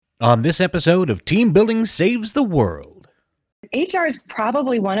On this episode of Team Building Saves the World. HR is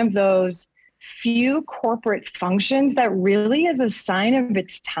probably one of those few corporate functions that really is a sign of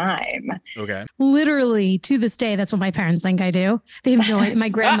its time. Okay. Literally, to this day, that's what my parents think I do. They have no idea. My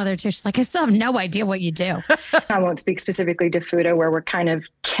grandmother, too, she's like, I still have no idea what you do. I won't speak specifically to Fuda, where we're kind of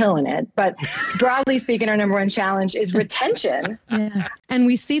killing it. But broadly speaking, our number one challenge is retention. Yeah. And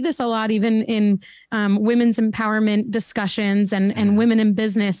we see this a lot even in women's empowerment discussions and women in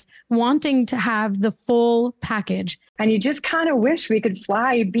business wanting to have the full package. And you just kind of wish we could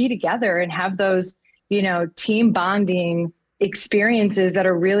be together and have those, team bonding experiences that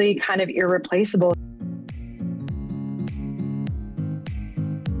are really kind of irreplaceable.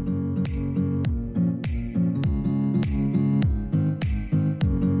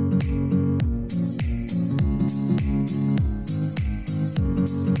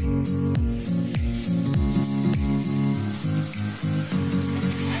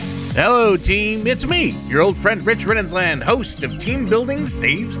 Hello, team. It's me, your old friend Rich Riddensland, host of Team Building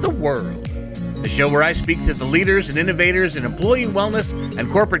Saves the World, the show where I speak to the leaders and innovators in employee wellness and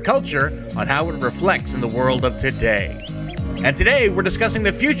corporate culture on how it reflects in the world of today. And today, we're discussing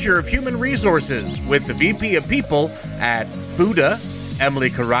the future of human resources with the VP of People at Fuda, Emily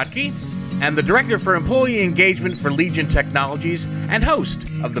Korotke, and the Director for Employee Engagement for Legion Technologies and host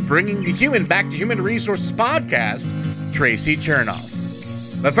of the Bringing the Human Back to Human Resources podcast, Tracy Chernoff.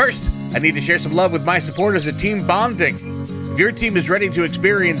 But first, I need to share some love with my supporters at Team Bonding. If your team is ready to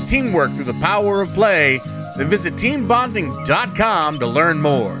experience teamwork through the power of play, then visit teambonding.com to learn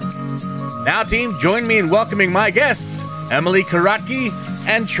more. Now, team, join me in welcoming my guests, Emily Korotke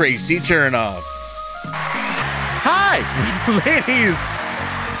and Tracy Chernoff. Hi, ladies.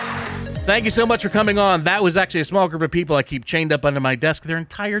 Thank you so much for coming on. That was actually a small group of people I keep chained up under my desk their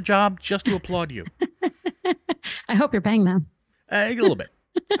entire job just to applaud you. I hope you're paying them. A little bit.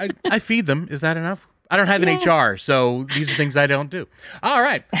 I feed them. Is that enough? I don't have an HR, so these are things I don't do. All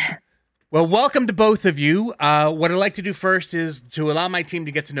right. Well, welcome to both of you. What I'd like to do first is to allow my team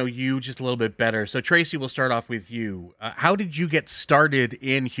to get to know you just a little bit better. So, Tracy, we'll start off with you. How did you get started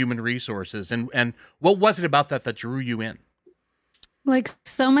in human resources, and what was it about that drew you in? Like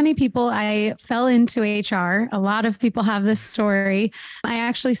so many people, I fell into HR. A lot of people have this story. I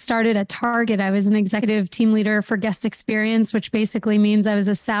actually started at Target. I was an executive team leader for guest experience, which basically means I was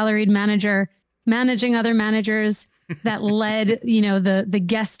a salaried manager managing other managers that led, the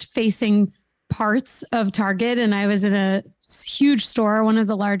guest facing parts of Target. And I was in a huge store, one of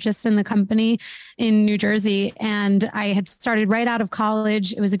the largest in the company in New Jersey. And I had started right out of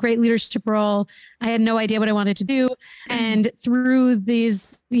college. It was a great leadership role. I had no idea what I wanted to do. And through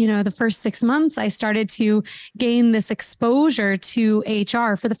these, the first 6 months, I started to gain this exposure to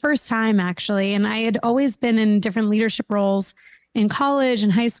HR for the first time, actually. And I had always been in different leadership roles in college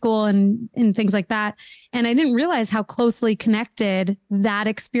and high school and things like that. And I didn't realize how closely connected that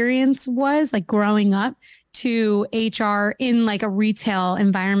experience was, like growing up, to HR in like a retail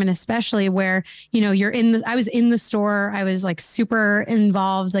environment, especially where, I was in the store. I was like super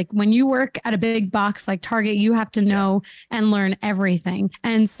involved. Like when you work at a big box like Target, you have to know and learn everything.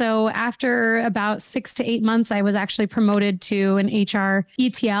 And so after about 6 to 8 months, I was actually promoted to an HR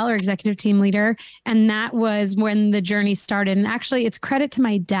ETL or executive team leader. And that was when the journey started. And actually it's credit to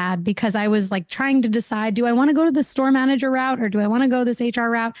my dad, because I was like trying to decide, do I want to go to the store manager route or do I want to go this HR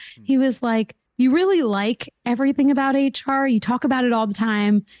route? He was like, you really like everything about HR. You talk about it all the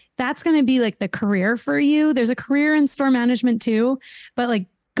time. That's going to be like the career for you. There's a career in store management too, but like,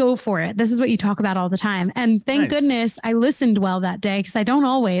 go for it. This is what you talk about all the time. And thank goodness I listened well that day, because I don't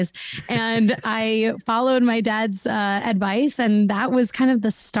always. And I followed my dad's advice. And that was kind of the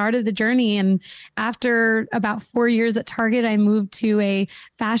start of the journey. And after about 4 years at Target, I moved to a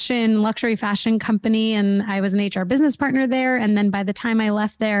luxury fashion company. And I was an HR business partner there. And then by the time I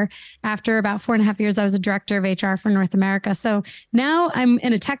left there, after about 4.5 years, I was a director of HR for North America. So now I'm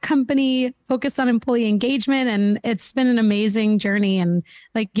in a tech company focused on employee engagement. And it's been an amazing journey. And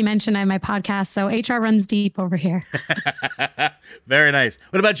like you mentioned, I have my podcast, so HR runs deep over here. Very nice.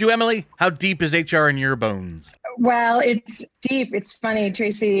 What about you, Emily? How deep is HR in your bones? Well, it's deep. It's funny.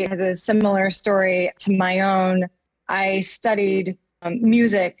 Tracy has a similar story to my own. I studied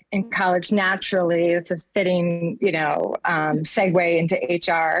music in college naturally. It's a fitting, segue into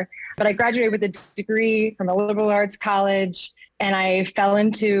HR. But I graduated with a degree from a liberal arts college, and I fell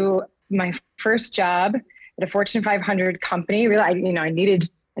into my first job at a Fortune 500 company. Really, I needed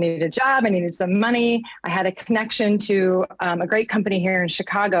a job. I needed some money. I had a connection to a great company here in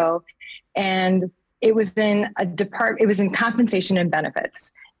Chicago, and it was in compensation and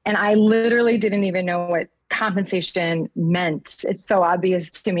benefits. And I literally didn't even know what compensation meant. It's so obvious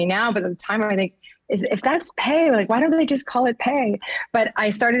to me now, but at the time I think, is if that's pay, like, why don't they just call it pay? But I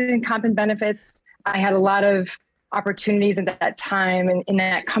started in comp and benefits. I had a lot of opportunities at that time and in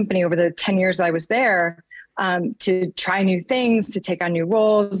that company over the 10 years that I was there, to try new things, to take on new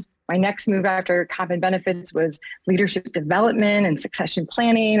roles. My next move after comp and benefits was leadership development and succession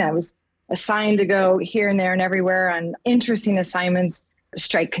planning. I was assigned to go here and there and everywhere on interesting assignments,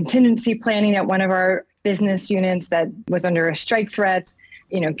 strike contingency planning at one of our business units that was under a strike threat,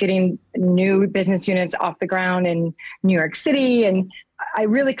 getting new business units off the ground in New York City. And I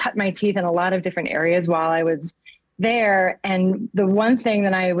really cut my teeth in a lot of different areas while I was there. And the one thing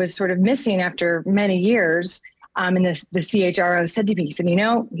that I was sort of missing after many years, and the CHRO said to me,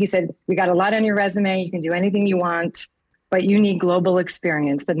 he said, we got a lot on your resume. You can do anything you want, but you need global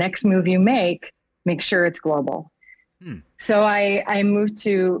experience. The next move you make sure it's global. So I moved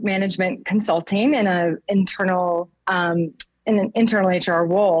to management consulting in an internal HR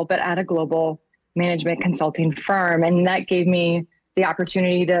role, but at a global management consulting firm. And that gave me the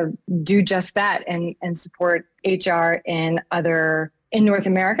opportunity to do just that and support HR in North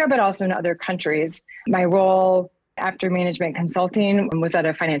America, but also in other countries. My role after management consulting was at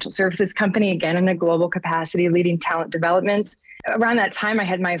a financial services company, again, in a global capacity, leading talent development. Around that time, I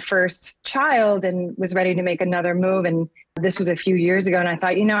had my first child and was ready to make another move. And this was a few years ago. And I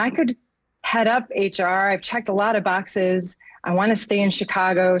thought, I could head up HR. I've checked a lot of boxes. I want to stay in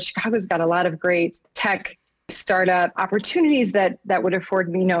Chicago. Chicago's got a lot of great tech startup opportunities that would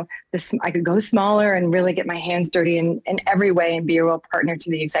afford me, I could go smaller and really get my hands dirty in every way and be a real partner to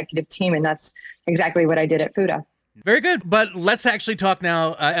the executive team. And that's exactly what I did at Fuda. Very good. But let's actually talk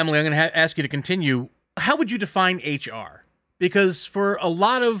now, Emily, I'm going to ask you to continue. How would you define HR? Because for a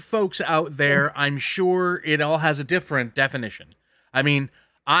lot of folks out there, I'm sure it all has a different definition. I mean,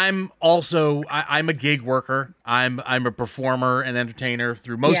 I'm a gig worker. I'm a performer and entertainer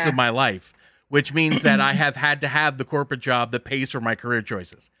through most of my life, which means that I have had to have the corporate job that pays for my career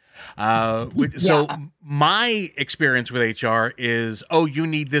choices. So my experience with HR is, you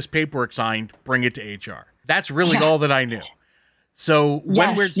need this paperwork signed, bring it to HR. That's really all that I knew. So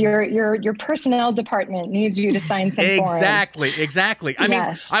when your personnel department needs you to sign some forms. Exactly. I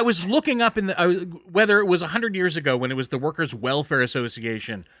mean, I was looking up in whether it was 100 years ago when it was the Workers' Welfare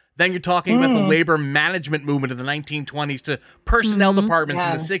Association. Then you're talking about the labor management movement of the 1920s to personnel departments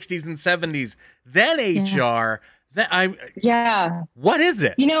in the 60s and 70s. Then HR. What is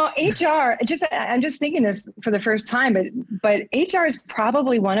it? HR. I'm just thinking this for the first time, but HR is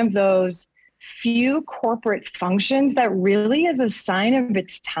probably one of those few corporate functions that really is a sign of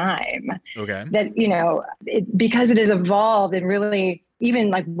its time. Okay. That, because it has evolved and really,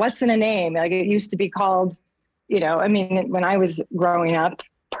 even like what's in a name, like it used to be called, when I was growing up,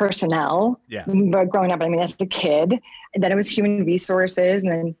 personnel. Yeah. But growing up, as a kid, and then it was human resources,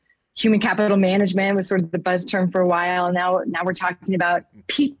 and then human capital management was sort of the buzz term for a while. And now we're talking about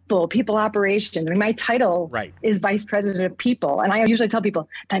people operations. My title is vice president of people. And I usually tell people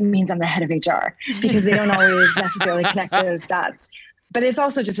that means I'm the head of HR because they don't always necessarily connect those dots. But it's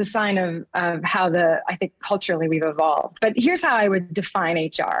also just a sign of how I think culturally we've evolved. But here's how I would define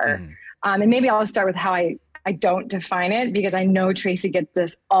HR. And maybe I'll start with how I don't define it, because I know Tracy gets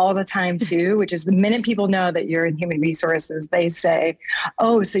this all the time too, which is the minute people know that you're in human resources, they say,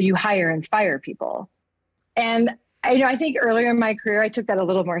 oh, so you hire and fire people. And I think earlier in my career, I took that a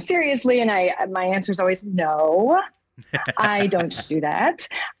little more seriously. And my answer is always no, I don't do that.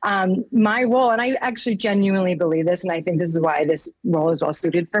 My role, and I actually genuinely believe this, and I think this is why this role is well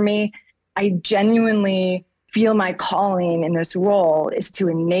suited for me. I genuinely feel my calling in this role is to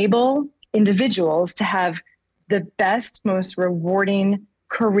enable individuals to have the best, most rewarding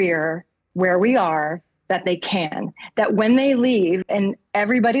career where we are that they can. That when they leave, and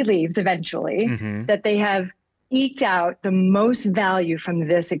everybody leaves eventually, that they have eked out the most value from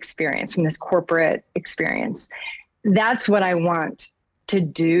this experience, from this corporate experience. That's what I want to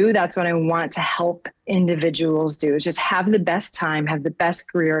do. That's what I want to help individuals do, is just have the best time, have the best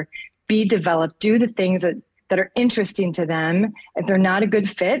career, be developed, do the things that are interesting to them. If they're not a good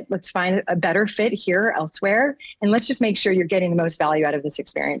fit, let's find a better fit here or elsewhere. And let's just make sure you're getting the most value out of this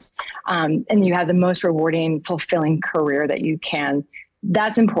experience. And you have the most rewarding, fulfilling career that you can.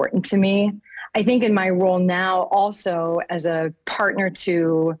 That's important to me. I think in my role now, also as a partner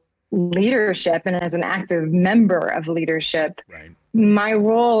to leadership and as an active member of leadership, my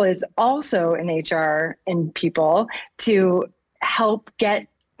role is also in HR and people to help get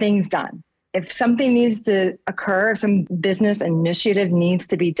things done. If something needs to occur, some business initiative needs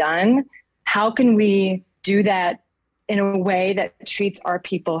to be done, how can we do that in a way that treats our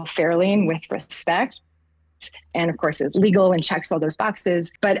people fairly and with respect? and of course is legal and checks all those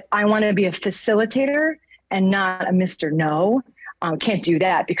boxes. But I want to be a facilitator and not a Mr. No. Can't do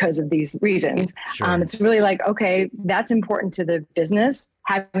that because of these reasons. Sure. It's really like, okay, that's important to the business.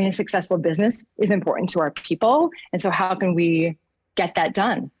 Having a successful business is important to our people. And so how can we get that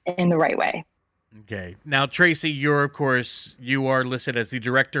done in the right way? Okay. Now, Tracy, you are listed as the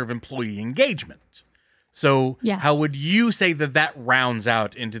Director of Employee Engagement. So Yes. How would you say that rounds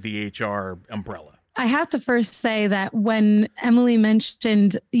out into the HR umbrella? I have to first say that when Emily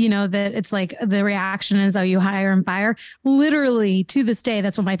mentioned, that it's like the reaction is, oh, you hire and fire. Literally to this day,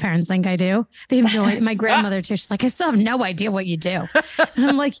 that's what my parents think I do. They have no idea. My grandmother too. She's like, I still have no idea what you do. And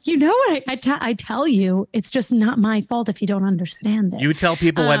I'm like, what? I tell you, it's just not my fault if you don't understand it. You tell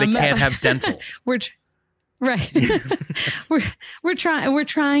people why they can't have dental. Right. we're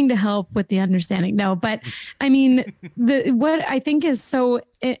trying to help with the understanding. No, but I mean, what I think is so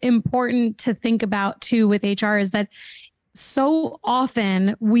important to think about too with HR is that so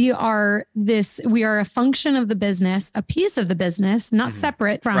often we are a function of the business, a piece of the business, not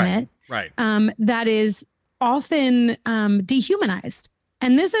separate from it. Right. That is often dehumanized.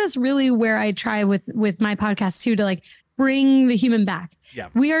 And this is really where I try with my podcast too, to like bring the human back. Yeah.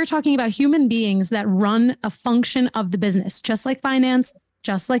 We are talking about human beings that run a function of the business, just like finance,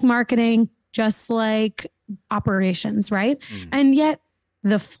 just like marketing, just like operations, right? And yet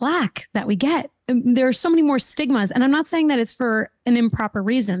the flack that we get, there are so many more stigmas. And I'm not saying that it's for an improper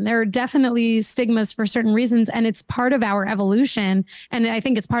reason. There are definitely stigmas for certain reasons, and it's part of our evolution. And I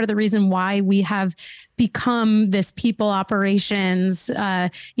think it's part of the reason why we have become this people operations,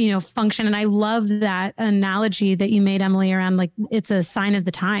 function. And I love that analogy that you made, Emily, around like, it's a sign of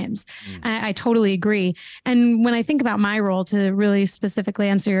the times. I totally agree. And when I think about my role, to really specifically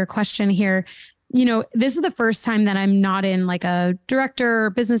answer your question here, this is the first time that I'm not in like a director,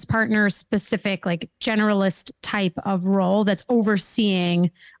 business partner specific, like generalist type of role that's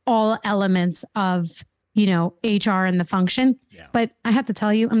overseeing all elements of, HR and the function. Yeah. But I have to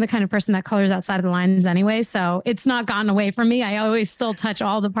tell you, I'm the kind of person that colors outside of the lines anyway. So it's not gotten away from me. I always still touch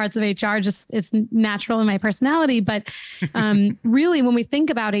all the parts of HR, just it's natural in my personality. But really, when we think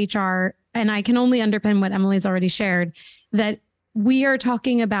about HR, and I can only underpin what Emily's already shared, that we are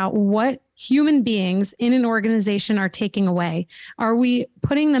talking about what human beings in an organization are taking away. Are we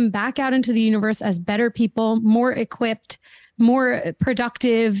putting them back out into the universe as better people, more equipped, more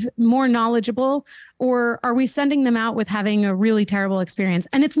productive, more knowledgeable, or are we sending them out with having a really terrible experience?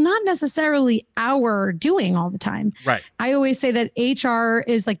 And it's not necessarily our doing all the time. Right. I always say that HR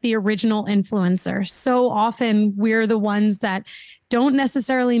is like the original influencer. So often we're the ones that don't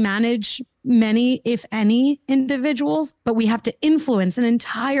necessarily manage many, if any, individuals, but we have to influence an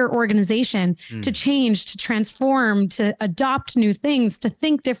entire organization to change, to transform, to adopt new things, to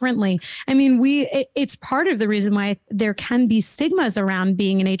think differently. I mean, it's part of the reason why there can be stigmas around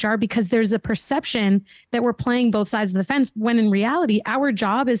being in HR, because there's a perception that we're playing both sides of the fence, when in reality, our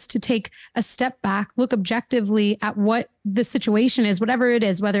job is to take a step back, look objectively at what the situation is, whatever it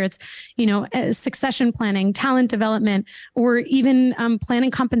is, whether it's, succession planning, talent development, or even planning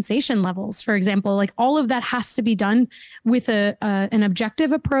compensation levels, for example. Like all of that has to be done with an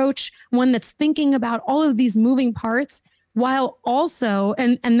objective approach, one that's thinking about all of these moving parts, while also,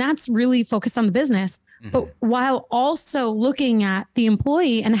 and that's really focused on the business, but while also looking at the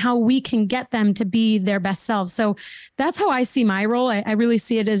employee and how we can get them to be their best selves. So that's how I see my role. I really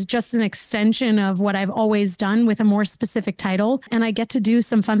see it as just an extension of what I've always done with a more specific title. And I get to do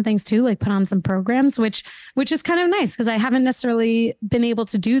some fun things too, like put on some programs, which is kind of nice because I haven't necessarily been able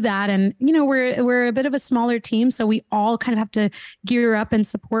to do that. And, we're a bit of a smaller team, so we all kind of have to gear up and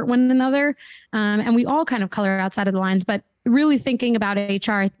support one another. And we all kind of color outside of the lines, but really thinking about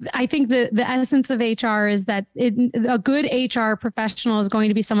HR, I think the essence of HR is that a good HR professional is going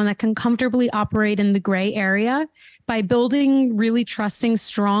to be someone that can comfortably operate in the gray area by building really trusting,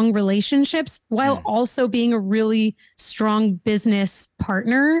 strong relationships while also being a really strong business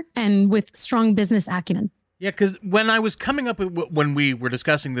partner and with strong business acumen. Yeah, because when I was coming up with, when we were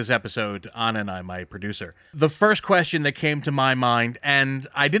discussing this episode, Anna and I, my producer, the first question that came to my mind, and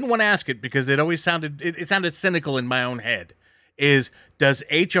I didn't want to ask it because it always sounded, it sounded cynical in my own head, is does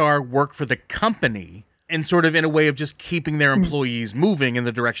HR work for the company and sort of in a way of just keeping their employees moving in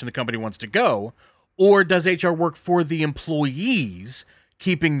the direction the company wants to go? Or does HR work for the employees,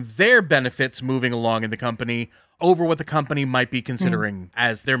 keeping their benefits moving along in the company over what the company might be considering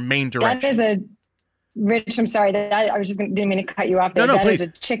as their main direction? That is a Rich, I'm sorry that I was just didn't mean to cut you off there. No, that please. is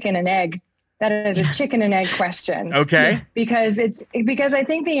a chicken and egg. That is a chicken and egg question. Okay. Because I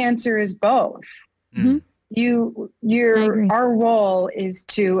think the answer is both. our role is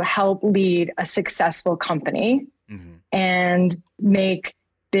to help lead a successful company and make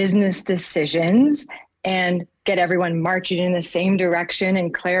business decisions and get everyone marching in the same direction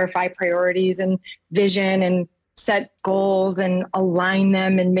and clarify priorities and vision and set goals and align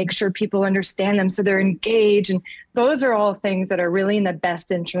them and make sure people understand them so they're engaged. And those are all things that are really in the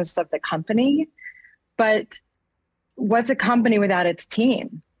best interest of the company. But what's a company without its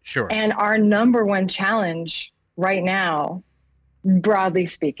team? Sure. And our number one challenge right now, broadly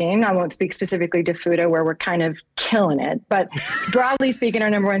speaking, I won't speak specifically to Fuda where we're kind of killing it, but broadly speaking, our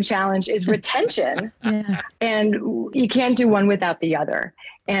number one challenge is retention. Yeah. And you can't do one without the other.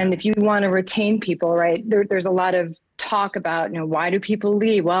 And if you want to retain people, right, there's a lot of talk about, why do people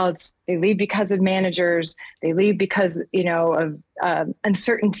leave? Well, they leave because of managers. They leave because, of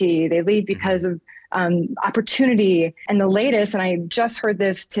uncertainty. They leave because of opportunity. And the latest, and I just heard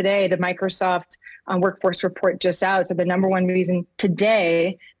this today, the Microsoft workforce report just out. So the number one reason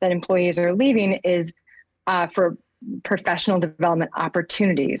today that employees are leaving is for professional development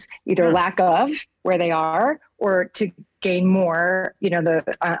opportunities, either lack of where they are or to gain more,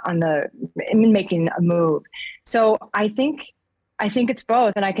 in making a move. So I think it's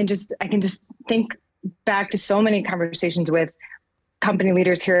both. And I can just think back to so many conversations with company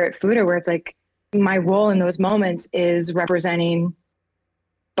leaders here at Fuda where it's like, my role in those moments is representing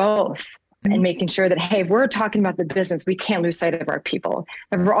both and making sure that, hey, if we're talking about the business, we can't lose sight of our people.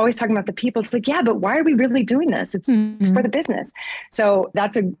 If we're always talking about the people, it's like, yeah, but why are we really doing this? It's for the business. So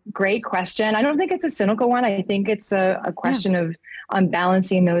that's a great question. I don't think it's a cynical one. I think it's a question of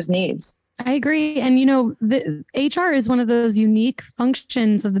balancing those needs. I agree. And, the HR is one of those unique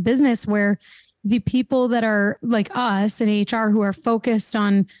functions of the business where the people that are like us in HR who are focused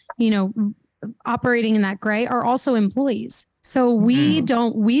on, operating in that gray are also employees. So we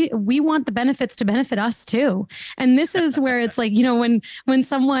want the benefits to benefit us too. And this is where it's like, when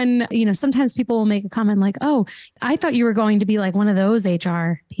someone, sometimes people will make a comment like, oh, I thought you were going to be like one of those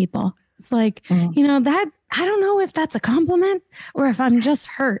HR people. It's like, that, I don't know if that's a compliment or if I'm just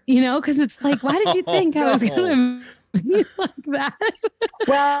hurt, because it's like, why did you think I was going to be like that?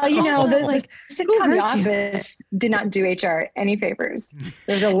 Well, Also, the sitcom The Office did not do HR any favors.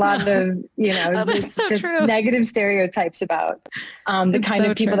 There's a lot of, just negative stereotypes about the kind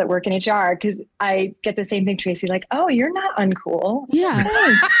of people that work in HR. Because I get the same thing, Tracy, like, oh, you're not uncool. Yeah. Hey,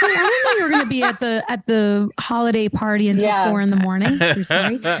 I didn't know you were going to be at the holiday party until 4 a.m. True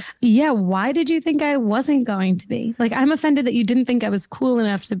story. Yeah. Why did you think I wasn't going to be? Like, I'm offended that you didn't think I was cool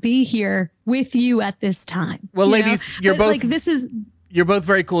enough to be here with you at this time. Well, ladies, you're both you're both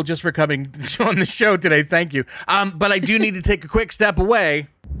very cool just for coming on the show today. Thank you. But I do need to take a quick step away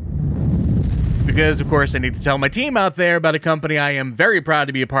because, of course, I need to tell my team out there about a company I am very proud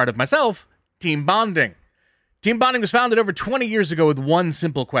to be a part of myself, Team Bonding. Team Bonding was founded over 20 years ago with one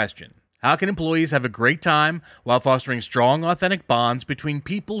simple question. How can employees have a great time while fostering strong, authentic bonds between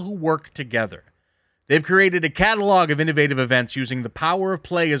people who work together? They've created a catalog of innovative events using the power of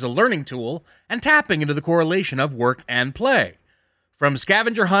play as a learning tool and tapping into the correlation of work and play. From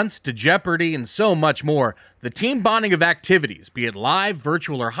scavenger hunts to Jeopardy and so much more, the team bonding of activities, be it live,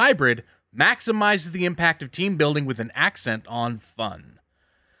 virtual, or hybrid, maximizes the impact of team building with an accent on fun.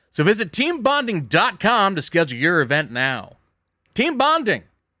 So visit teambonding.com to schedule your event now. Team Bonding,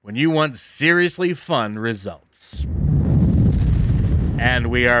 when you want seriously fun results.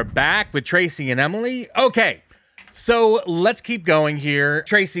 And we are back with Tracy and Emily. Okay, so let's keep going here.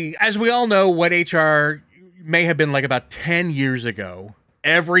 Tracy, as we all know, what HR may have been like about 10 years ago,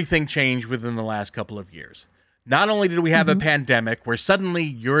 everything changed within the last couple of years. Not only did we have a pandemic where suddenly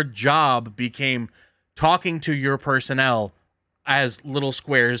your job became talking to your personnel as little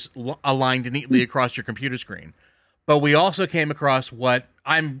squares aligned neatly across your computer screen, but we also came across what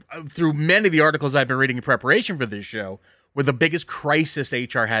through many of the articles I've been reading in preparation for this show, were the biggest crisis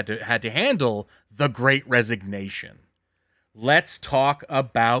HR had to handle, the Great Resignation. Let's talk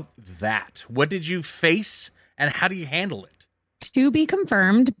about that. What did you face and how do you handle it? To be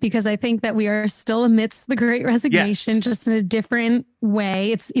confirmed, because I think that we are still amidst the Great Resignation, just in a different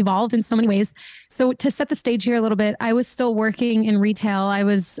way. It's evolved in so many ways. So to set the stage here a little bit, I was still working in retail. I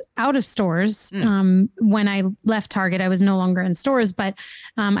was out of stores. When I left Target, I was no longer in stores, but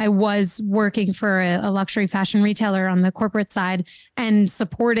I was working for a luxury fashion retailer on the corporate side and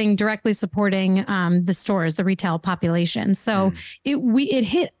directly supporting the stores, the retail population. So it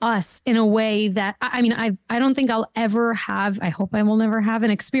hit us in a way that, I don't think I'll ever have, I hope I will never have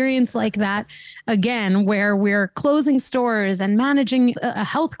an experience like that again, where we're closing stores and managing managing a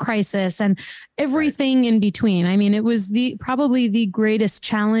health crisis and everything in between. I mean, it was probably the greatest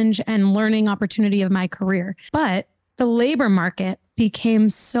challenge and learning opportunity of my career. But the labor market became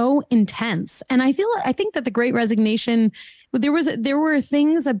so intense. And I think that the Great Resignation, there were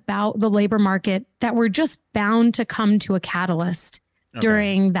things about the labor market that were just bound to come to a catalyst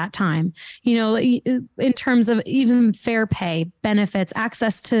during that time, in terms of even fair pay, benefits,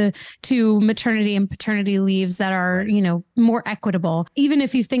 access to maternity and paternity leaves that are, more equitable. Even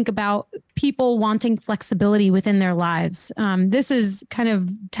if you think about people wanting flexibility within their lives, this is kind of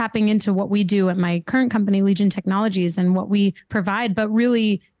tapping into what we do at my current company, Legion Technologies, and what we provide, but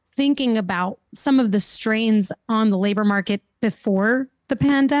really thinking about some of the strains on the labor market before the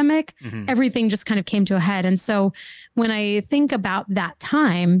pandemic, everything just kind of came to a head. And so when I think about that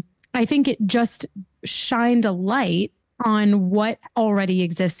time, I think it just shined a light on what already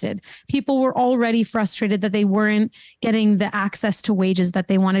existed. People were already frustrated that they weren't getting the access to wages that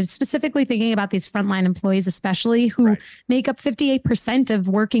they wanted, specifically thinking about these frontline employees, especially who make up 58% of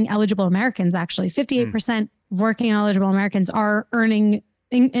working eligible Americans. Actually, 58% of working eligible Americans are earning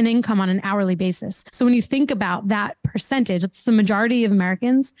an income on an hourly basis. So when you think about that percentage, it's the majority of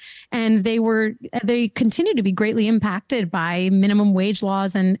Americans, and they continue to be greatly impacted by minimum wage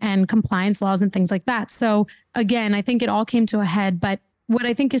laws and compliance laws and things like that. So again, I think it all came to a head, but what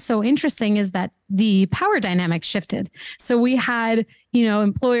I think is so interesting is that the power dynamic shifted. So we had,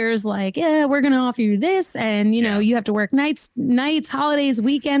 employers like, yeah, we're going to offer you this. And, you have to work nights, holidays,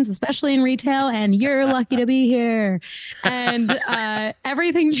 weekends, especially in retail. And you're lucky to be here. And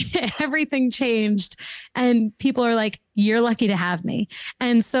everything changed. And people are like, you're lucky to have me.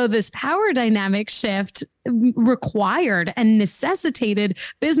 And so this power dynamic shift required and necessitated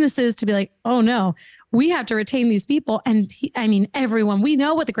businesses to be like, oh no, we have to retain these people. And I mean, everyone, we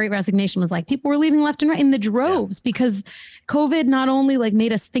know what the Great Resignation was like. People were leaving left and right in the droves because COVID not only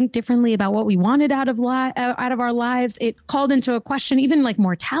made us think differently about what we wanted out of our lives, it called into a question, even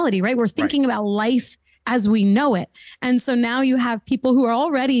mortality, right? We're thinking about life as we know it. And so now you have people who are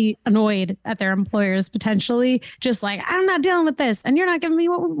already annoyed at their employers, potentially just like, I'm not dealing with this and you're not giving me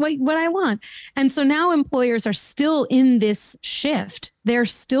what I want. And so now employers are still in this shift. They're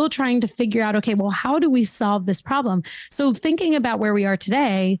still trying to figure out, okay, well, how do we solve this problem? So thinking about where we are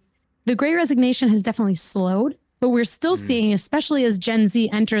today, the Great Resignation has definitely slowed, but we're still seeing, especially as Gen Z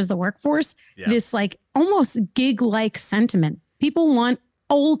enters the workforce, this almost gig-like sentiment. People want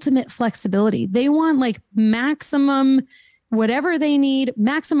ultimate flexibility. They want maximum, whatever they need,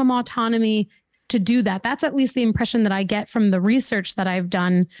 maximum autonomy to do that. That's at least the impression that I get from the research that I've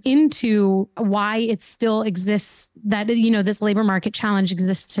done into why it still exists, that, this labor market challenge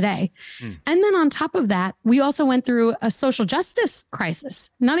exists today. And then on top of that, we also went through a social justice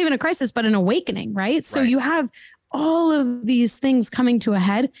crisis, not even a crisis, but an awakening, right? So you have all of these things coming to a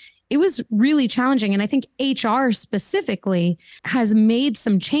head. It was really challenging. And I think HR specifically has made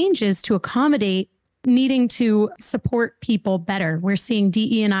some changes to accommodate needing to support people better. We're seeing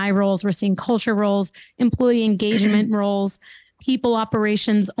DE&I roles, we're seeing culture roles, employee engagement roles, people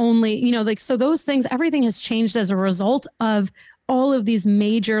operations only, so those things, everything has changed as a result of all of these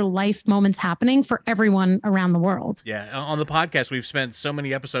major life moments happening for everyone around the world. Yeah. On the podcast, we've spent so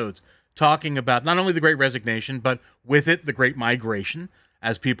many episodes talking about not only the Great Resignation, but with it, the Great Migration,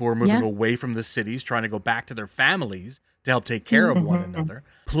 as people were moving away from the cities, trying to go back to their families to help take care of one another.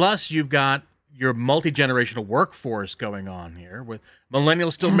 Plus, you've got your multi-generational workforce going on here, with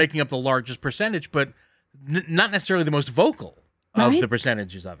millennials still making up the largest percentage, but not necessarily the most vocal of the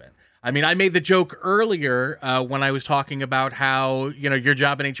percentages of it. I mean, I made the joke earlier when I was talking about how, your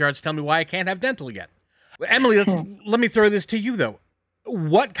job in HR is telling me why I can't have dental yet. Emily, let me throw this to you, though.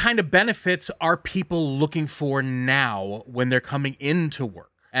 What kind of benefits are people looking for now when they're coming into work?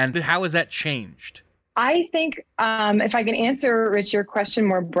 And how has that changed? I think if I can answer, Rich, your question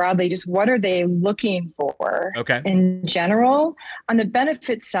more broadly, just what are they looking for in general? On the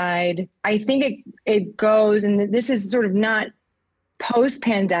benefit side, I think it goes, and this is sort of not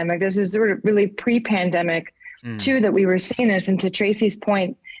post-pandemic, this is sort of really pre-pandemic too, that we were seeing this. And to Tracy's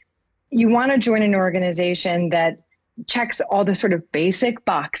point, you want to join an organization that checks all the sort of basic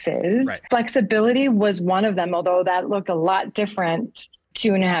boxes. Flexibility was one of them, although that looked a lot different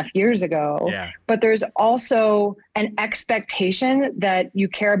 2.5 years ago. But there's also an expectation that you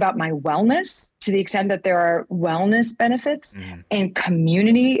care about my wellness to the extent that there are wellness benefits and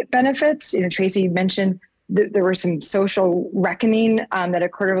community benefits. Tracy mentioned that there were some social reckoning that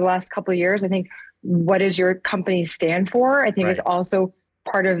occurred over the last couple of years. I think what does your company stand for, I think is also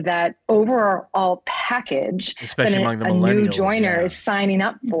part of that overall package, especially among the millennials, a new joiner is signing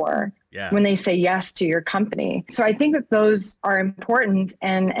up for. when they say yes to your company. So I think that those are important.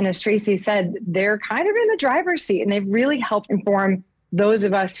 And as Tracy said, they're kind of in the driver's seat, and they've really helped inform those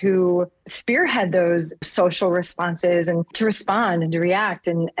of us who spearhead those social responses and to respond and to react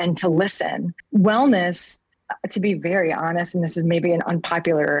and to listen. Wellness, to be very honest, and this is maybe an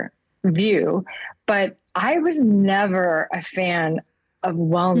unpopular view, but I was never a fan of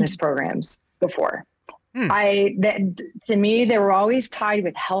wellness programs before. To me, they were always tied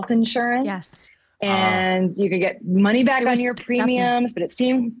with health insurance. Yes. And you could get money back on your premiums, but it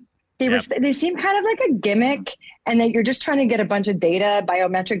seemed they seem kind of like a gimmick, and that you're just trying to get a bunch of data,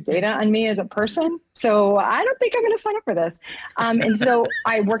 biometric data on me as a person. So I don't think I'm going to sign up for this. And so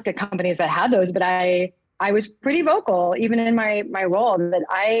I worked at companies that had those, but I was pretty vocal, even in my role, that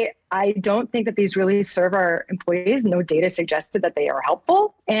I don't think that these really serve our employees. No data suggested that they are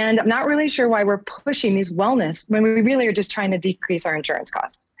helpful. And I'm not really sure why we're pushing these wellness when we really are just trying to decrease our insurance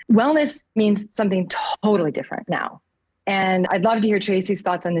costs. Wellness means something totally different now. And I'd love to hear Tracy's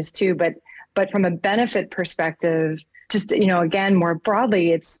thoughts on this too, but from a benefit perspective, just, again, more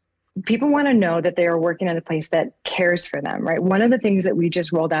broadly, it's people want to know that they are working at a place that cares for them, right? One of the things that we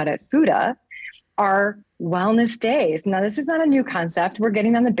just rolled out at FUTA are wellness days. Now, this is not a new concept. We're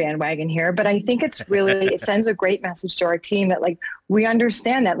getting on the bandwagon here, but I think it's really, it sends a great message to our team that we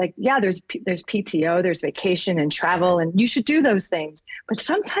understand that there's PTO, there's vacation and travel, and you should do those things, but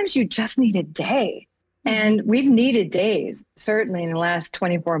sometimes you just need a day. And we've needed days, certainly in the last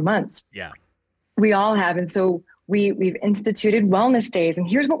 24 months. Yeah. We all have. And so we've instituted wellness days. And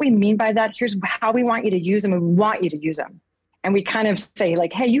here's what we mean by that. Here's how we want you to use them. And we want you to use them. And we kind of say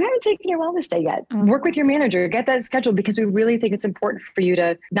hey, you haven't taken your wellness day yet. Work with your manager, get that scheduled, because we really think it's important for you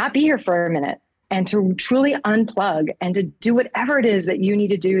to not be here for a minute and to truly unplug and to do whatever it is that you need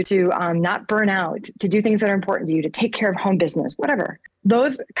to do to not burn out, to do things that are important to you, to take care of home business, whatever.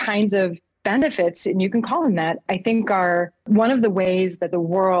 Those kinds of benefits, and you can call them that, I think are one of the ways that the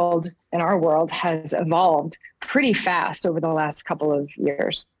world and our world has evolved pretty fast over the last couple of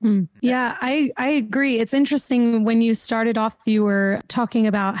years. Yeah, I agree. It's interesting when you started off, you were talking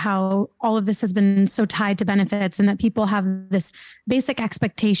about how all of this has been so tied to benefits and that people have this basic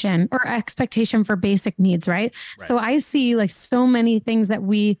expectation for basic needs, right? So I see so many things that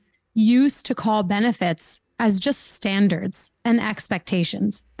we used to call benefits as just standards and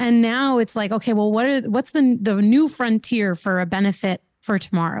expectations. And now it's okay, well, what's the new frontier for a benefit for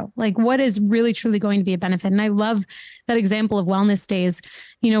tomorrow? What is really truly going to be a benefit? And I love that example of wellness days.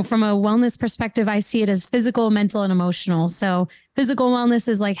 From a wellness perspective, I see it as physical, mental, and emotional. So physical wellness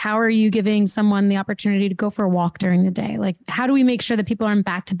is how are you giving someone the opportunity to go for a walk during the day? How do we make sure that people aren't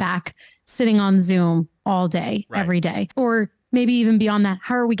back to back sitting on Zoom all day, every day? Or maybe even beyond that,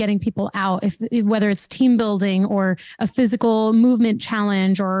 how are we getting people out, whether it's team building or a physical movement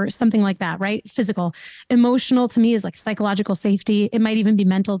challenge or something like that, right? Physical. Emotional to me is psychological safety. It might even be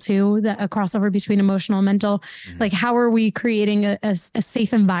mental too, a crossover between emotional and mental. How are we creating a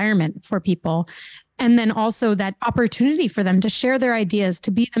safe environment for people? And then also that opportunity for them to share their ideas,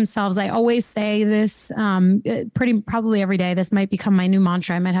 to be themselves. I always say this probably every day. This might become my new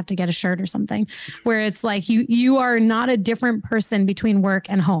mantra. I might have to get a shirt or something where it's you are not a different person between work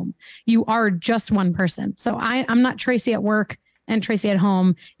and home. You are just one person. So I'm not Tracy at work and Tracy at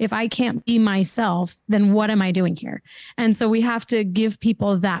home. If I can't be myself, then what am I doing here? And so we have to give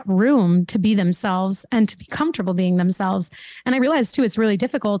people that room to be themselves and to be comfortable being themselves. And I realize too, it's really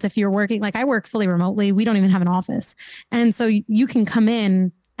difficult if you're working, I work fully remotely. We don't even have an office. And so you can come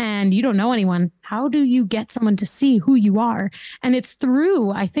in and you don't know anyone. How do you get someone to see who you are? And it's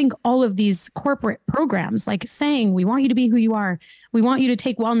through, I think, all of these corporate programs, saying, we want you to be who you are. We want you to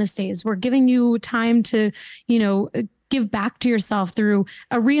take wellness days. We're giving you time to, give back to yourself through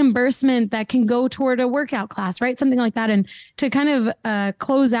a reimbursement that can go toward a workout class, right? Something like that. And to kind of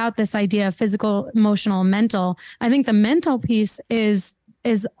close out this idea of physical, emotional, mental, I think the mental piece is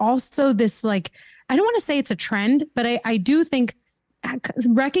also this, I don't want to say it's a trend, but I do think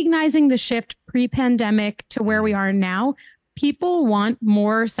recognizing the shift pre-pandemic to where we are now, people want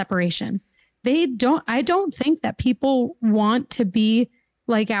more separation. I don't think that people want to be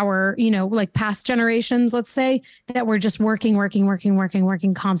our, past generations, let's say, that we're just working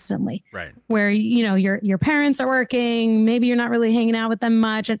constantly. Right. Where, your parents are working, maybe you're not really hanging out with them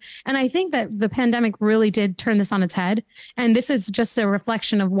much. And I think that the pandemic really did turn this on its head. And this is just a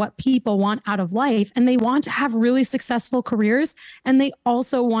reflection of what people want out of life. And they want to have really successful careers. And they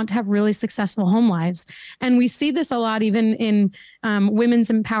also want to have really successful home lives. And we see this a lot, even in women's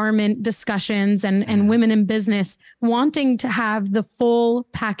empowerment discussions and women in business wanting to have the full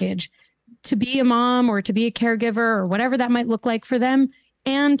package. To be a mom or to be a caregiver or whatever that might look like for them,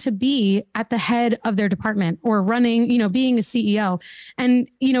 and to be at the head of their department or running, being a CEO. And,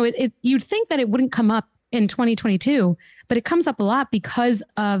 you'd think that it wouldn't come up in 2022, but it comes up a lot because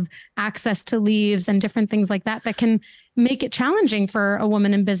of access to leaves and different things like that can make it challenging for a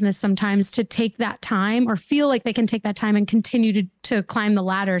woman in business sometimes to take that time or feel like they can take that time and continue to climb the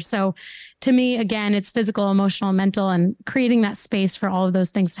ladder. So to me, again, it's physical, emotional, mental, and creating that space for all of those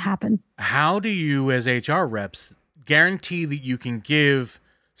things to happen. How do you, as HR reps, guarantee that you can give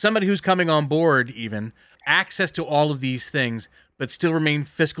somebody who's coming on board even access to all of these things, but still remain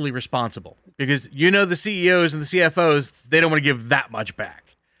fiscally responsible? Because the CEOs and the CFOs, they don't want to give that much back.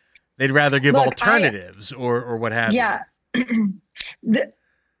 They'd rather give alternatives or what have you. Yeah.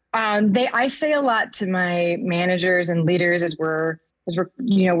 I say a lot to my managers and leaders as we're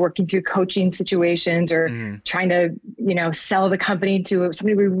working through coaching situations or trying to, sell the company to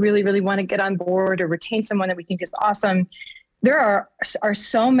somebody we really, really want to get on board or retain someone that we think is awesome. There are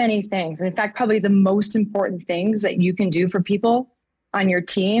so many things. And in fact, probably the most important things that you can do for people on your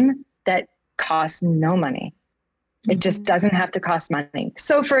team that cost no money. It just doesn't have to cost money.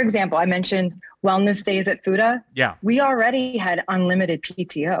 So for example, I mentioned wellness days at Fuda. Yeah. We already had unlimited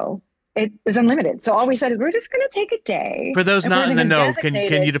PTO. It was unlimited. So all we said is we're just going to take a day. For those not in the know, can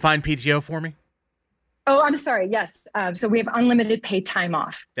you define PTO for me? Oh, I'm sorry. Yes. So we have unlimited paid time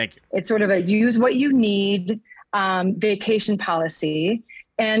off. Thank you. It's sort of a use what you need vacation policy.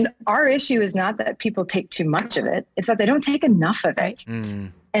 And our issue is not that people take too much of it. It's that they don't take enough of it.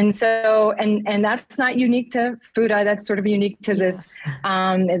 And so, and that's not unique to Fuda. That's sort of unique to this.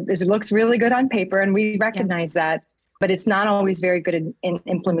 It looks really good on paper, and we recognize that, but it's not always very good in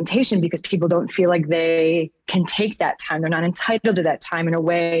implementation because people don't feel like they can take that time. They're not entitled to that time in a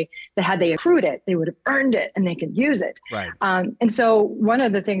way that had they accrued it, they would have earned it and they could use it. Right. And so one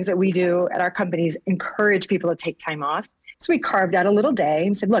of the things that we do at our company is encourage people to take time off. So we carved out a little day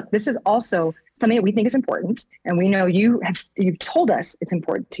and said, look, this is also something that we think is important. And we know you've told us it's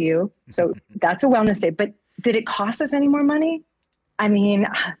important to you. So that's a wellness day. But did it cost us any more money? I mean,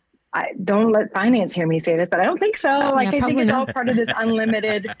 I don't let finance hear me say this, but I don't think so. I think it's all part of this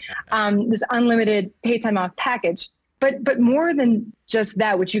unlimited paid time off package. But more than just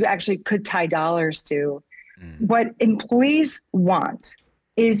that, which you actually could tie dollars to, what employees want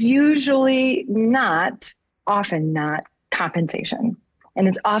is usually often not compensation. And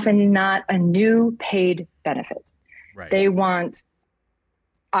it's often not a new paid benefit. Right. They want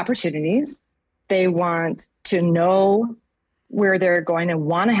opportunities. They want to know where they're going and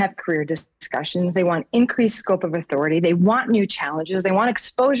want to have career discussions. They want increased scope of authority. They want new challenges. They want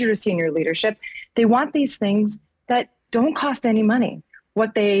exposure to senior leadership. They want these things that don't cost any money.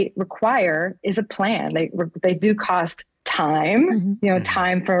 What they require is a plan. They do cost time,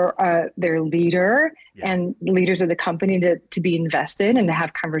 time for their leader and leaders of the company to be invested and to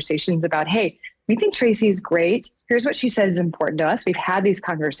have conversations about, hey, we think Tracy is great. Here's what she says is important to us. We've had these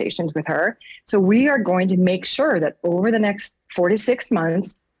conversations with her. So we are going to make sure that over the next 4 to 6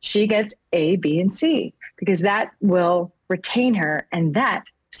 months, she gets A, B, and C, because that will retain her and that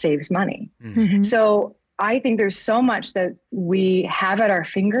saves money. So I think there's so much that we have at our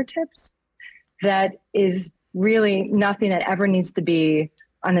fingertips that is really nothing that ever needs to be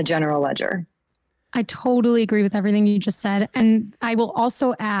on the general ledger. I totally agree with everything you just said. And I will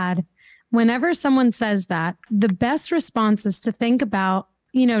also add, whenever someone says that, the best response is to think about,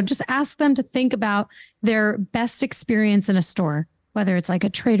 just ask them to think about their best experience in a store, whether it's like a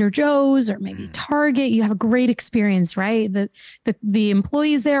Trader Joe's or maybe Target. You have a great experience, right? The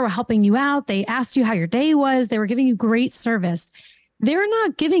employees there were helping you out. They asked you how your day was. They were giving you great service. They're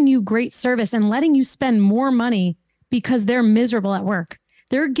not giving you great service and letting you spend more money because they're miserable at work.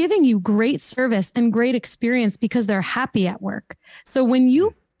 They're giving you great service and great experience because they're happy at work. So when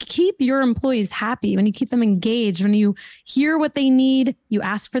you keep your employees happy, when you keep them engaged, when you hear what they need, you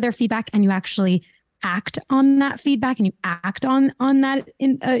ask for their feedback and you actually act on that feedback and you act on that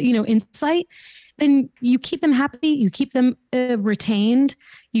insight, then you keep them happy, you keep them retained,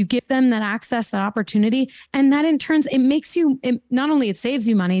 you give them that access, that opportunity. And that in turn, not only it saves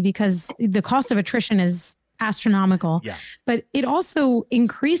you money because the cost of attrition is astronomical, but it also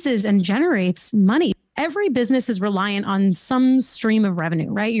increases and generates money. Every business is reliant on some stream of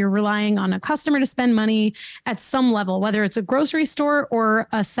revenue, right? You're relying on a customer to spend money at some level, whether it's a grocery store or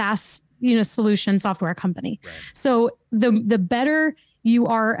a SaaS, solution software company. Right. So the better you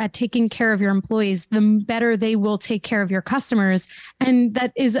are at taking care of your employees, the better they will take care of your customers. And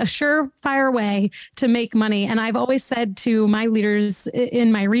that is a surefire way to make money. And I've always said to my leaders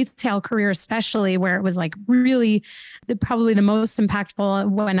in my retail career, especially where it was like really probably the most impactful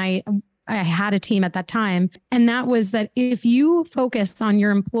when I I had a team at that time. And that was that if you focus on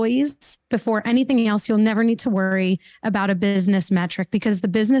your employees before anything else, you'll never need to worry about a business metric because the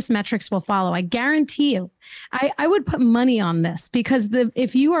business metrics will follow. I guarantee you. I would put money on this because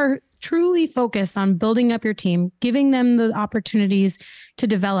if you are truly focused on building up your team, giving them the opportunities to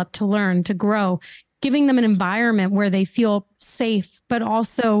develop, to learn, to grow, giving them an environment where they feel safe, but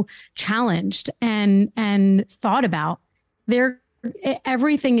also challenged and thought about,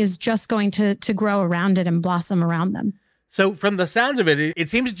 everything is just going to grow around it and blossom around them. So from the sounds of it, it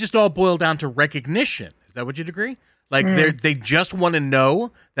seems to just all boil down to recognition. Is that what you'd agree? Like they just want to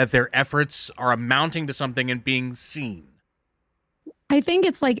know that their efforts are amounting to something and being seen. I think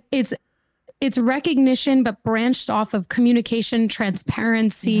it's recognition, but branched off of communication,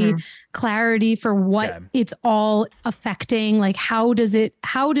 transparency, clarity for what it's all affecting. Like, how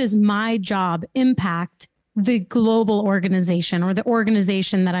does my job impact the global organization or the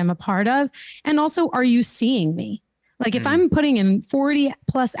organization that I'm a part of? And also, are you seeing me? Like, if I'm putting in 40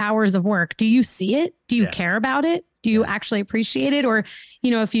 plus hours of work, do you see it? Do you care about it? Do you actually appreciate it? Or,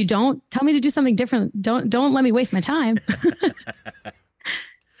 if you don't, tell me to do something different. Don't let me waste my time.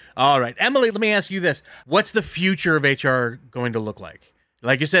 All right. Emily, let me ask you this. What's the future of HR going to look like?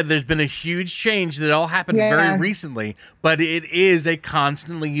 Like you said, there's been a huge change that all happened very recently, but it is a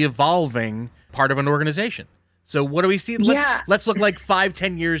constantly evolving part of an organization. So what do we see? Let's look like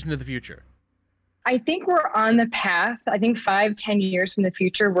 5-10 years into the future. I think we're on the path. I think 5-10 years from the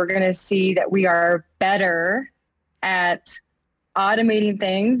future, we're going to see that we are better at automating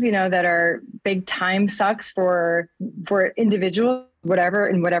things, that are big time sucks for individuals, in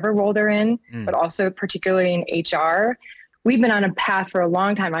whatever role they're in, but also particularly in HR. We've been on a path for a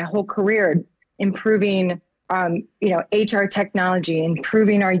long time, my whole career, improving, HR technology,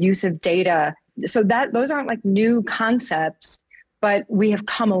 improving our use of data. So those aren't like new concepts, but we have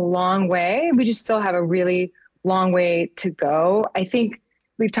come a long way. We just still have a really long way to go. I think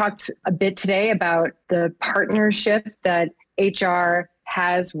we've talked a bit today about the partnership that HR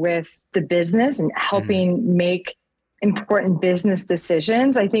has with the business and helping make important business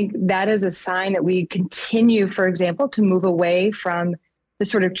decisions. I think that is a sign that we continue, for example, to move away from the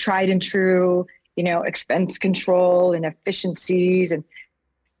sort of tried and true, expense control and efficiencies and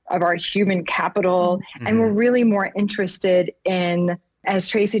of our human capital. And we're really more interested in, as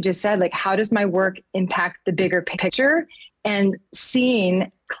Tracy just said, like, how does my work impact the bigger picture? And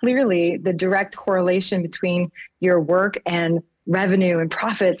seeing clearly the direct correlation between your work and revenue and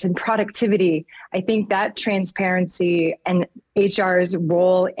profits and productivity. I think that transparency and HR's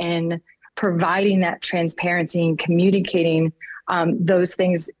role in providing that transparency and communicating those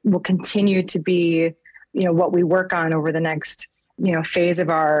things will continue to be, what we work on over the next, phase of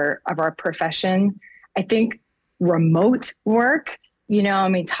our profession. I think remote work,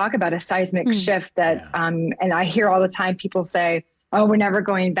 talk about a seismic shift that, and I hear all the time people say, oh, we're never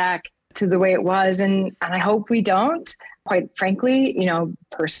going back to the way it was. And I hope we don't, quite frankly,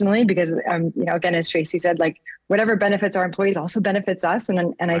 personally, because, again, as Tracy said, like, whatever benefits our employees also benefits us.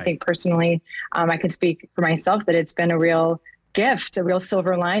 And I think personally, I can speak for myself that it's been a real gift, a real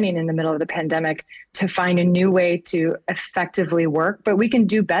silver lining in the middle of the pandemic to find a new way to effectively work, but we can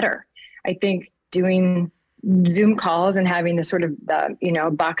do better. I think doing Zoom calls and having the sort of,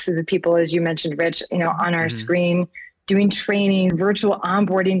 boxes of people, as you mentioned, Rich, on our screen, doing training, virtual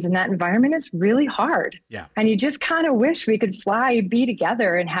onboardings in that environment is really hard. Yeah. And you just kind of wish we could be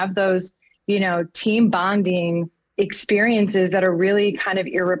together and have those, team bonding experiences that are really kind of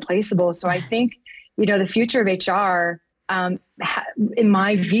irreplaceable. So I think, the future of HR, in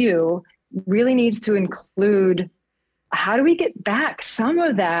my view, really needs to include how do we get back some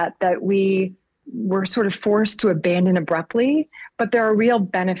of that we were sort of forced to abandon abruptly, but there are real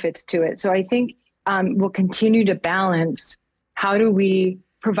benefits to it. So I think we'll continue to balance how do we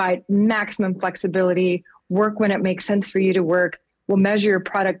provide maximum flexibility, work when it makes sense for you to work. We'll measure your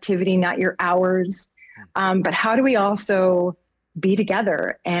productivity, not your hours. But how do we also be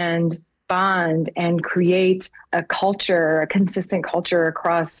together and bond and create a culture, a consistent culture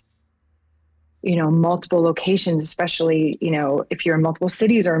across, multiple locations, especially, if you're in multiple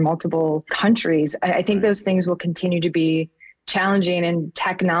cities or in multiple countries. I think those things will continue to be challenging, and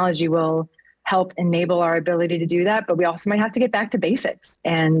technology will help enable our ability to do that. But we also might have to get back to basics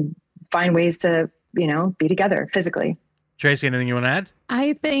and find ways to, be together physically. Tracy, anything you want to add?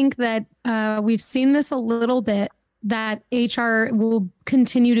 I think that we've seen this a little bit, that HR will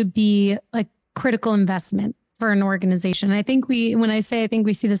continue to be a critical investment for an organization. And I think when I think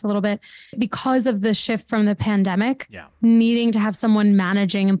we see this a little bit because of the shift from the pandemic, needing to have someone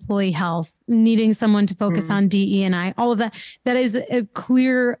managing employee health, needing someone to focus on DE&I, all of that. That is a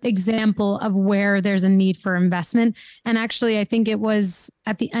clear example of where there's a need for investment. And actually, I think it was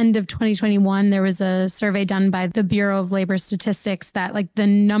at the end of 2021, there was a survey done by the Bureau of Labor Statistics that like the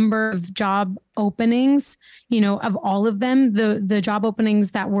number of job openings, of all of them, the job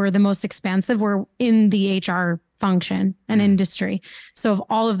openings that were the most expansive were in the HR function and industry. So of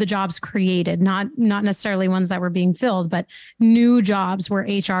all of the jobs created, not necessarily ones that were being filled, but new jobs were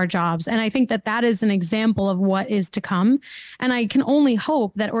HR jobs. And I think that is an example of what is to come. And I can only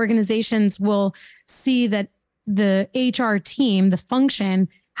hope that organizations will see that the HR team, the function,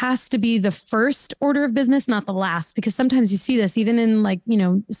 has to be the first order of business, not the last, because sometimes you see this even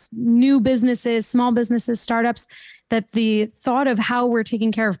in new businesses, small businesses, startups, that the thought of how we're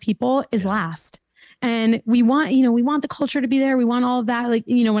taking care of people is last. And we want the culture to be there. We want all of that.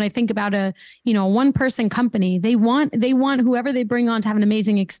 When I think about a one person company, they want whoever they bring on to have an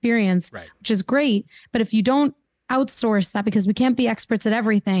amazing experience, which is great. But if you don't outsource that, because we can't be experts at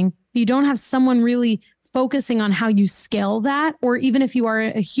everything, if you don't have someone really focusing on how you scale that, or even if you are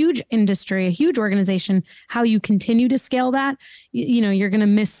a huge industry, a huge organization, how you continue to scale that, you're going to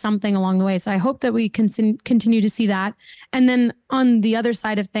miss something along the way. So I hope that we can continue to see that. And then on the other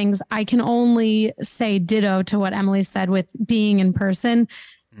side of things, I can only say ditto to what Emily said with being in person.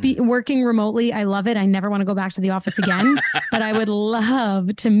 Working remotely, I love it. I never want to go back to the office again, but I would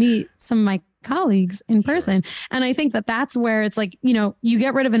love to meet some of my colleagues in person. And I think that's where it's like, you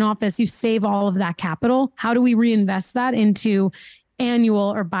get rid of an office, you save all of that capital. How do we reinvest that into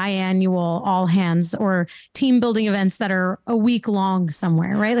annual or biannual all hands or team building events that are a week long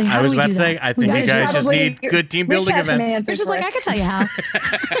somewhere, right? Like, I was about to say, I think you guys just need good team building events. It's just like, I can tell you how.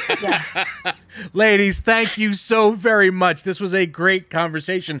 Ladies, thank you so very much. This was a great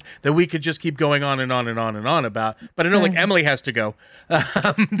conversation that we could just keep going on and on and on and on about. But I know Emily has to go.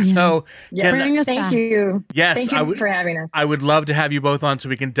 So bring us thank back. You. Yes, thank you for having us. I would love to have you both on so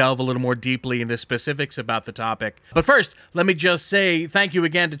we can delve a little more deeply into specifics about the topic. But first, let me just say thank you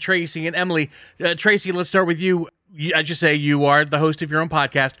again to Tracy and Emily. Tracy, let's start with you. As you say, you are the host of your own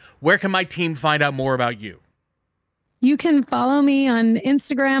podcast. Where can my team find out more about you? You can follow me on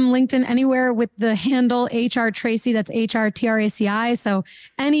Instagram, LinkedIn, anywhere with the handle HR Tracy. That's HRTRACI. So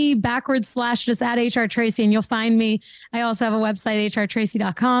any / just add HR Tracy and you'll find me. I also have a website,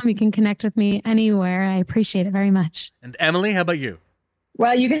 hrtracy.com. You can connect with me anywhere. I appreciate it very much. And Emily, how about you?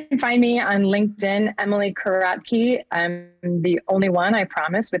 Well, you can find me on LinkedIn, Emily Karotke. I'm the only one, I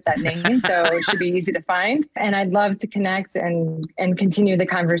promise, with that name. So it should be easy to find. And I'd love to connect and continue the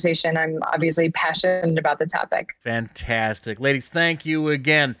conversation. I'm obviously passionate about the topic. Fantastic. Ladies, thank you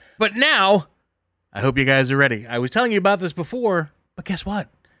again. But now, I hope you guys are ready. I was telling you about this before, but guess what?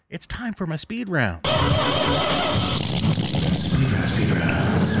 It's time for my speed round.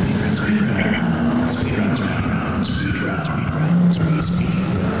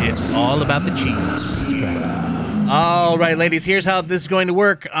 It's all about the cheese. All right, ladies, here's how this is going to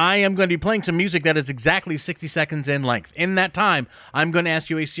work. I am going to be playing some music that is exactly 60 seconds in length. In that time, I'm going to ask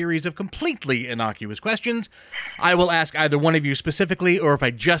you a series of completely innocuous questions. I will ask either one of you specifically, or if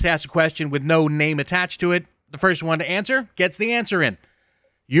I just ask a question with no name attached to it, the first one to answer gets the answer in.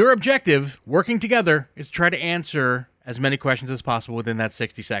 Your objective, working together, is to try to answer as many questions as possible within that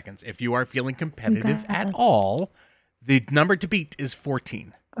 60 seconds. If you are feeling competitive at all, the number to beat is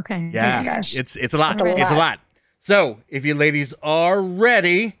 14. Okay. Yeah, oh my gosh. it's a lot. It's a lot. So if you ladies are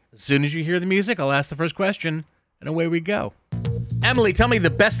ready, as soon as you hear the music, I'll ask the first question, and away we go. Emily, tell me the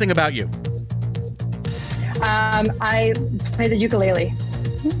best thing about you. I play the ukulele.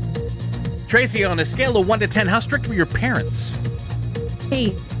 Tracy, on a scale of 1 to 10, how strict were your parents?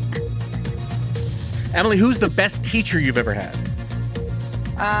 8. Emily, who's the best teacher you've ever had?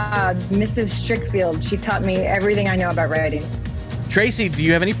 Mrs. Strickfield. She taught me everything I know about writing. Tracy, do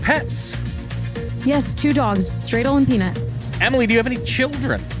you have any pets? Yes, 2 dogs, Dreidel and Peanut. Emily, do you have any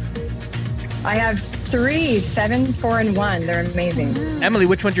children? I have 3, 7, 4, and 1. They're amazing. Emily,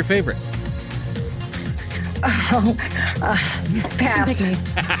 which one's your favorite? Pass.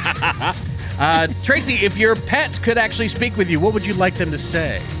 Tracy, if your pet could actually speak with you, what would you like them to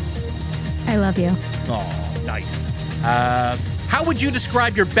say? I love you. Oh, nice. How would you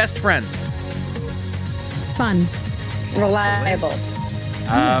describe your best friend? Fun. Reliable.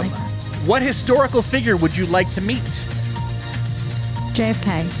 What historical figure would you like to meet?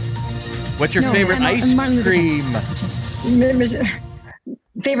 JFK. What's your favorite ice Martin Luther King. cream?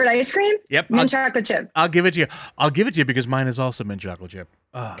 Favorite ice cream? Yep. Mint chocolate chip. I'll give it to you because mine is also mint chocolate chip.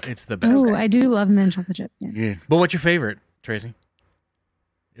 Oh, it's the best. Oh, I do love mint chocolate chip. Yeah. Yeah. But what's your favorite, Tracy?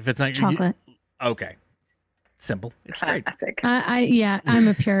 If it's not Chocolate. Okay. Simple. It's great. Classic. I'm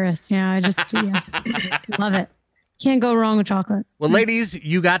a purist. I just love it. Can't go wrong with chocolate. Well, ladies,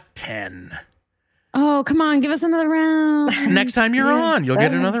 you got 10. Oh, come on, give us another round. Next time you're on, you'll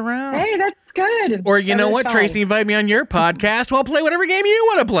get another round. Hey, that's good. Or you know That what, is Tracy, invite me on your podcast. Well, play whatever game you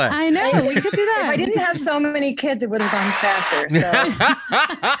want to play. I know, we could do If that. I didn't have so many kids, it would have gone faster.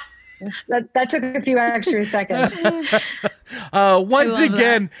 So that took a few extra seconds. Once love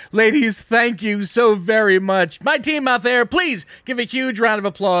again, ladies, thank you so very much. My team out there, please give a huge round of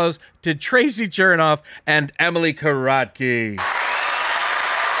applause to Tracy Chernoff and Emily Karatke.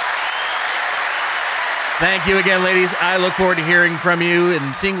 Thank you again, ladies. I look forward to hearing from you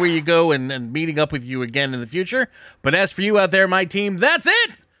and seeing where you go and meeting up with you again in the future. But as for you out there, my team, that's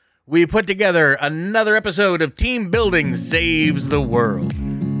it. We put together another episode of Team Building Saves the World.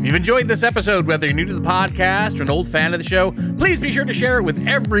 If you've enjoyed this episode, whether you're new to the podcast or an old fan of the show, please be sure to share it with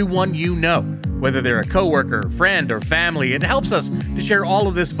everyone you know, whether they're a coworker, friend, or family. It helps us to share all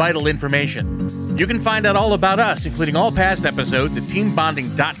of this vital information. You can find out all about us, including all past episodes, at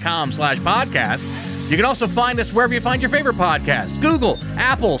teambonding.com/podcast. You can also find us wherever you find your favorite podcast. Google,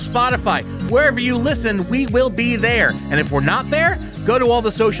 Apple, Spotify, wherever you listen, we will be there. And if we're not there, go to all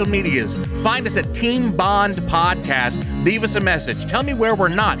the social medias. Find us at Team Bond Podcast. Leave us a message. Tell me where we're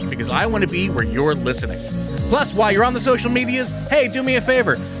not, because I want to be where you're listening. Plus, while you're on the social medias, hey, do me a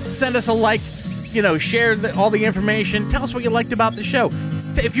favor. Send us a like, share all the information. Tell us what you liked about the show.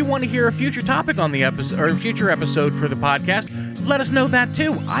 If you want to hear a future topic on the episode or a future episode for the podcast, let us know that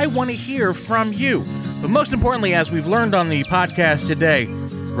too. I want to hear from you. But most importantly, as we've learned on the podcast today,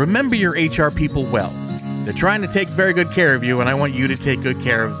 remember your HR people well. They're trying to take very good care of you, and I want you to take good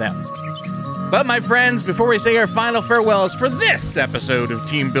care of them. But my friends, before we say our final farewells for this episode of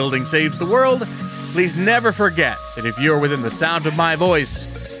Team Building Saves the World, please never forget that if you're within the sound of my voice,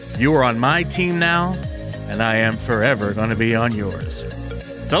 you are on my team now, and I am forever going to be on yours.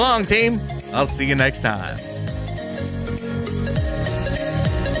 So long, team. I'll see you next time.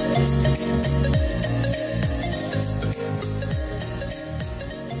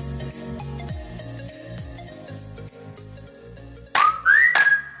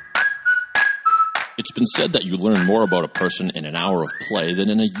 It's been said that you learn more about a person in an hour of play than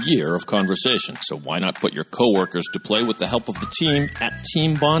in a year of conversation. So why not put your coworkers to play with the help of the team at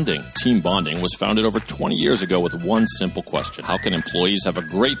Team Bonding? Team Bonding was founded over 20 years ago with one simple question. How can employees have a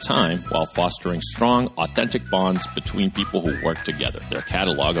great time while fostering strong, authentic bonds between people who work together? Their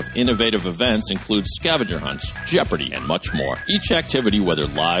catalog of innovative events includes scavenger hunts, Jeopardy, and much more. Each activity, whether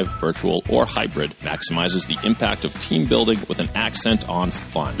live, virtual, or hybrid, maximizes the impact of team building with an accent on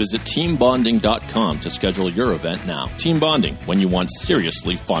fun. Visit teambonding.com to schedule your event now. Team Bonding, when you want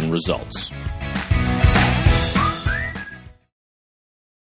seriously fun results.